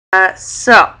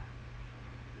So,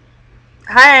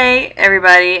 hi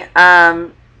everybody.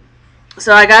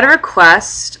 So I got a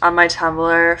request on my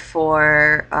Tumblr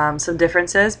for some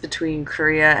differences between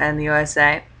Korea and the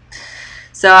USA.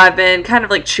 So I've been kind of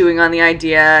like chewing on the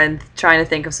idea and trying to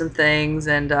think of some things,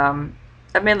 and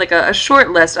I've made like a short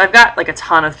list. I've got like a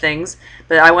ton of things,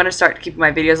 but I want to start keeping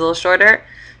my videos a little shorter.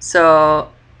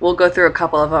 So we'll go through a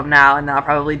couple of them now, and then I'll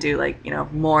probably do like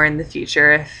more in the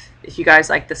future if you guys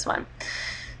like this one.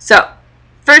 So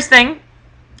first thing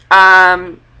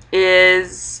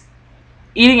is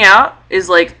eating out is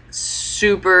like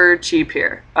super cheap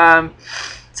here.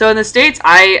 So in the States,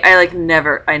 I like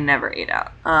never ate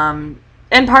out.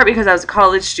 In part because I was a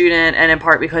college student, and in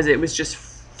part because it was just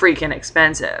freaking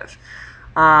expensive.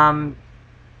 Um,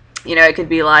 it could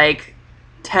be like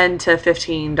 $10 to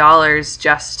 $15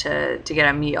 just to get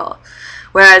a meal.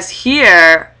 Whereas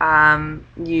here,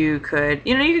 you could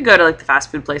go to like the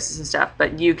fast food places and stuff,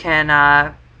 but you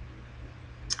can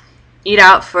eat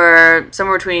out for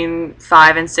somewhere between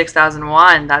 5 and 6,000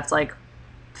 won. That's like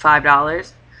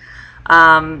 $5.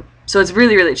 So it's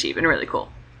really cheap and really cool.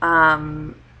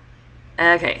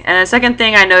 Okay, and the second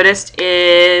thing I noticed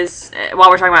is while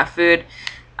we're talking about food,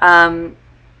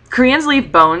 Koreans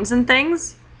leave bones and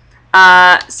things.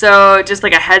 So just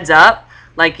like a heads up,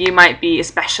 like you might be,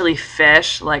 especially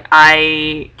fish. Like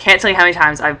I can't tell you how many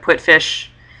times I've put fish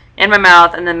in my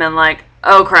mouth and then been like,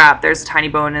 oh crap, there's a tiny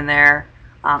bone in there,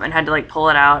 and had to like pull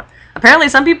it out. Apparently,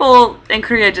 some people in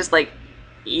Korea just like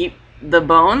eat the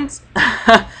bones.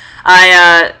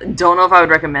 I don't know if I would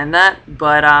recommend that,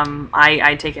 but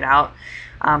I take it out.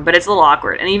 But it's a little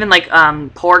awkward. And even like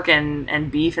pork and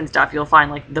beef and stuff, you'll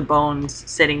find like the bones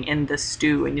sitting in the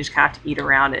stew, and you just kind of have to eat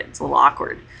around it. It's a little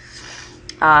awkward.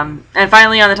 And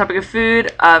finally, on the topic of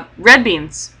food, red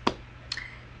beans.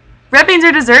 Red beans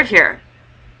are dessert here.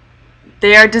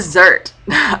 They are dessert.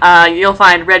 You'll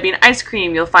find red bean ice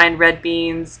cream. You'll find red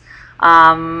beans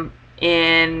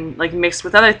in like mixed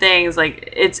with other things.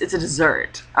 Like it's a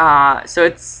dessert. So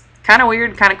it's kind of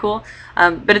weird, kind of cool.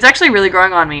 But it's actually really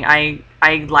growing on me. I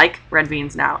like red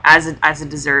beans now as a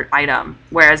dessert item.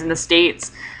 Whereas in the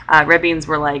States, red beans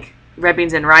were like red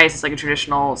beans and rice. It's like a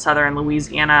traditional Southern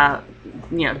Louisiana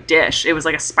dish. It was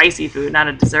like a spicy food, not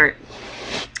a dessert.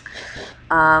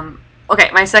 Okay,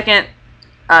 my second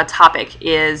topic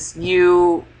is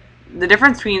the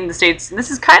difference between the States. And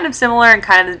this is kind of similar and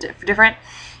kind of different.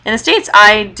 In the States,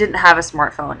 I didn't have a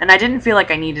smartphone, and I didn't feel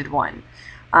like I needed one.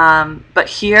 But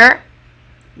here,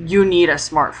 you need a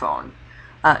smartphone.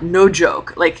 No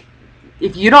joke. Like,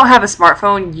 if you don't have a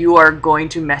smartphone, you are going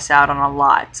to miss out on a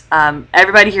lot.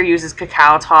 Everybody here uses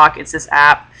Kakao Talk. It's this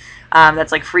app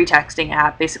that's like free texting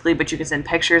app, basically, but you can send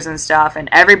pictures and stuff, and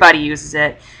everybody uses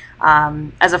it.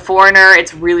 As a foreigner,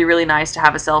 it's really nice to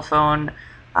have a cell phone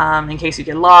in case you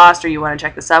get lost or you want to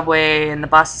check the subway and the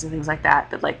buses and things like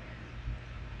that. But like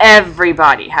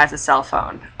everybody has a cell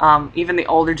phone. Even the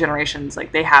older generations,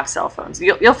 like they have cell phones.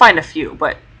 You'll find a few,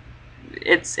 but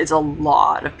it's a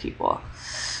lot of people.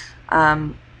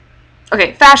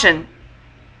 Okay, fashion.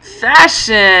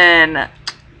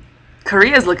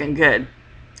 Korea's looking good.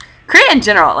 Korea in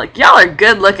general, like y'all are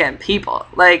good looking people.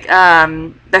 Like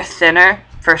they're thinner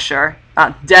for sure.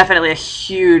 Definitely a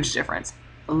huge difference.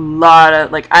 A lot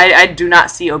of like I do not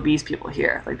see obese people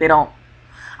here. Like they don't.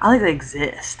 I don't think they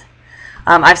exist.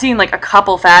 I've seen like a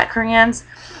couple fat Koreans,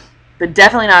 but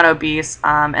definitely not obese.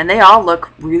 And they all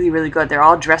look really good. They're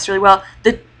all dressed really well.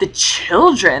 The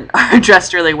children are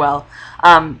dressed really well.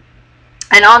 And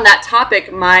on that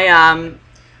topic,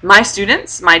 my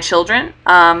students, my children,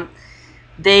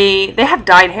 they have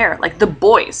dyed hair. Like the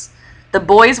boys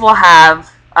will have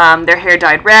their hair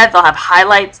dyed red. They'll have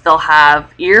highlights. They'll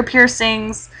have ear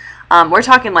piercings. We're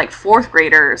talking like fourth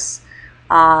graders.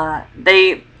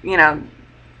 They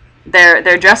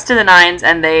they're dressed to the nines,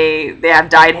 and they have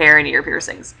dyed hair and ear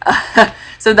piercings.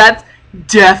 So that's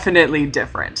definitely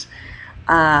different.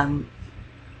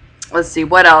 Let's see,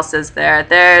 what else is there?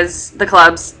 There's the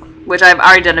clubs, which I've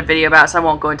already done a video about, so I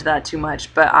won't go into that too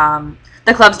much. But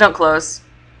the clubs don't close,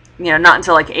 not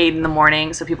until like 8 in the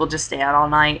morning, so people just stay out all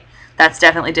night. That's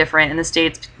definitely different. In the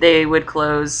States, they would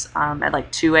close at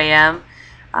like 2 a.m.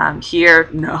 Here,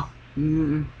 no.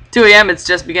 2 a.m. it's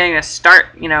just beginning to start,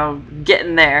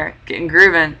 getting there, getting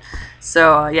grooving.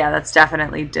 So yeah, that's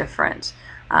definitely different.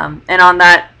 And on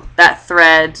that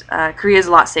thread, Korea is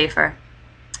a lot safer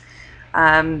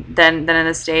than in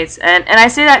the States. And I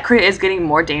say that Korea is getting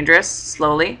more dangerous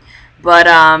slowly, but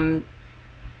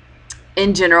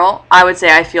in general, I would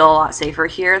say I feel a lot safer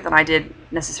here than I did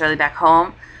necessarily back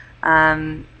home.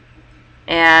 And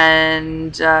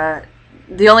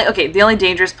the only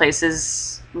dangerous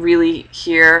places really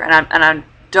here, and I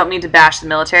don't mean to bash the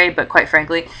military, but quite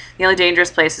frankly, the only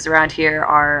dangerous places around here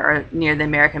are near the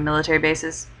American military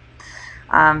bases.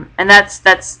 And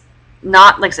that's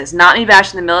not, like I said, it's not me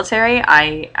bashing the military.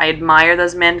 I admire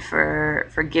those men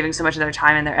for giving so much of their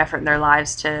time and their effort and their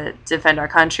lives to defend our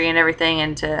country and everything,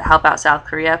 and to help out South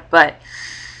Korea. But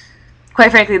quite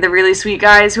frankly, the really sweet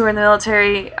guys who are in the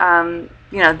military,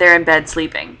 they're in bed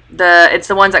sleeping. It's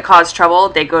the ones that cause trouble.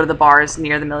 They go to the bars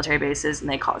near the military bases and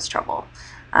they cause trouble.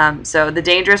 So the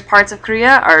dangerous parts of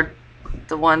Korea are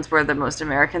the ones where the most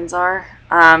Americans are.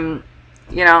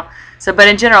 But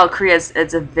in general, Korea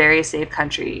it's a very safe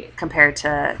country compared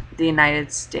to the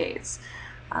United States.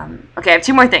 Okay, I have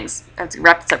two more things. I have to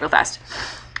wrap this up real fast.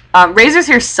 Razors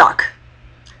here suck.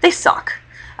 They suck.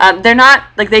 They're not,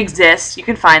 like, they exist. You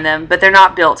can find them, but they're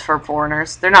not built for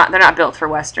foreigners. They're not built for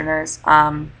Westerners.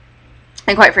 And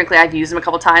quite frankly, I've used them a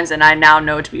couple times, and I now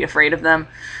know to be afraid of them.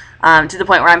 To the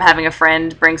point where I'm having a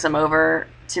friend bring some over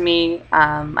to me.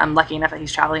 I'm lucky enough that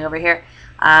he's traveling over here.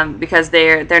 Because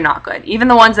they're not good. Even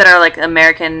the ones that are like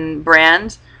American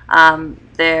brand,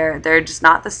 they're just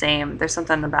not the same. There's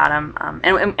something about them.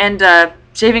 And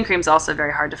shaving cream is also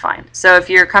very hard to find. So if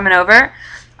you're coming over,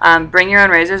 bring your own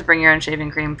razors, bring your own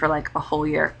shaving cream for like a whole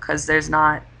year, because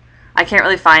I can't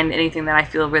really find anything that I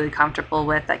feel really comfortable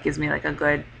with that gives me like a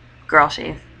good girl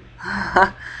shave.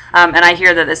 And I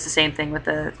hear that it's the same thing with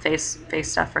the face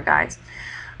stuff for guys.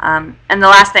 And the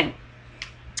last thing,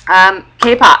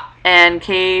 K-pop and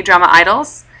K-drama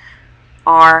idols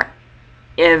are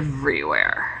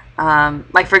everywhere.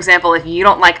 Like, for example, if you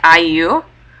don't like IU,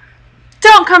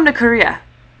 don't come to Korea.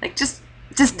 Like, just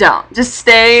don't. Just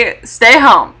stay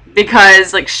home,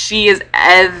 because like she is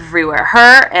everywhere.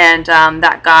 Her and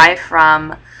that guy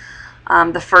from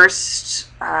the first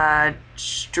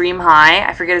Dream High,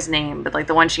 I forget his name, but like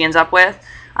the one she ends up with,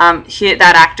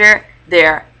 that actor,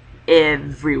 they're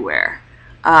everywhere.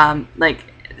 Like,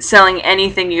 selling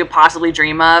anything you could possibly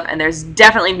dream of, and there's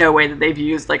definitely no way that they've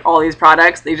used like all these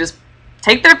products. They just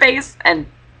take their face and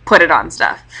put it on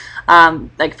stuff.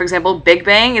 Like, for example, Big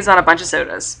Bang is on a bunch of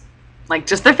sodas, like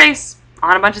just their face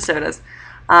on a bunch of sodas.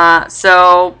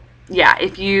 So yeah,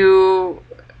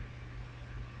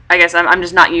 I guess I'm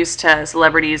just not used to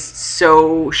celebrities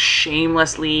so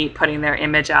shamelessly putting their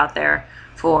image out there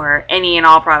for any and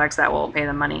all products that will pay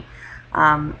them money.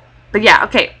 But yeah,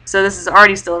 okay, so this is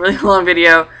already still a really long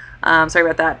video. Sorry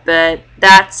about that, but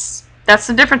that's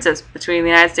some differences between the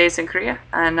United States and Korea,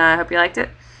 and I hope you liked it.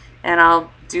 And I'll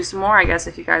do some more, I guess,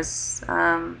 if you guys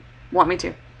want me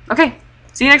to. Okay,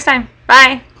 see you next time.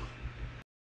 Bye!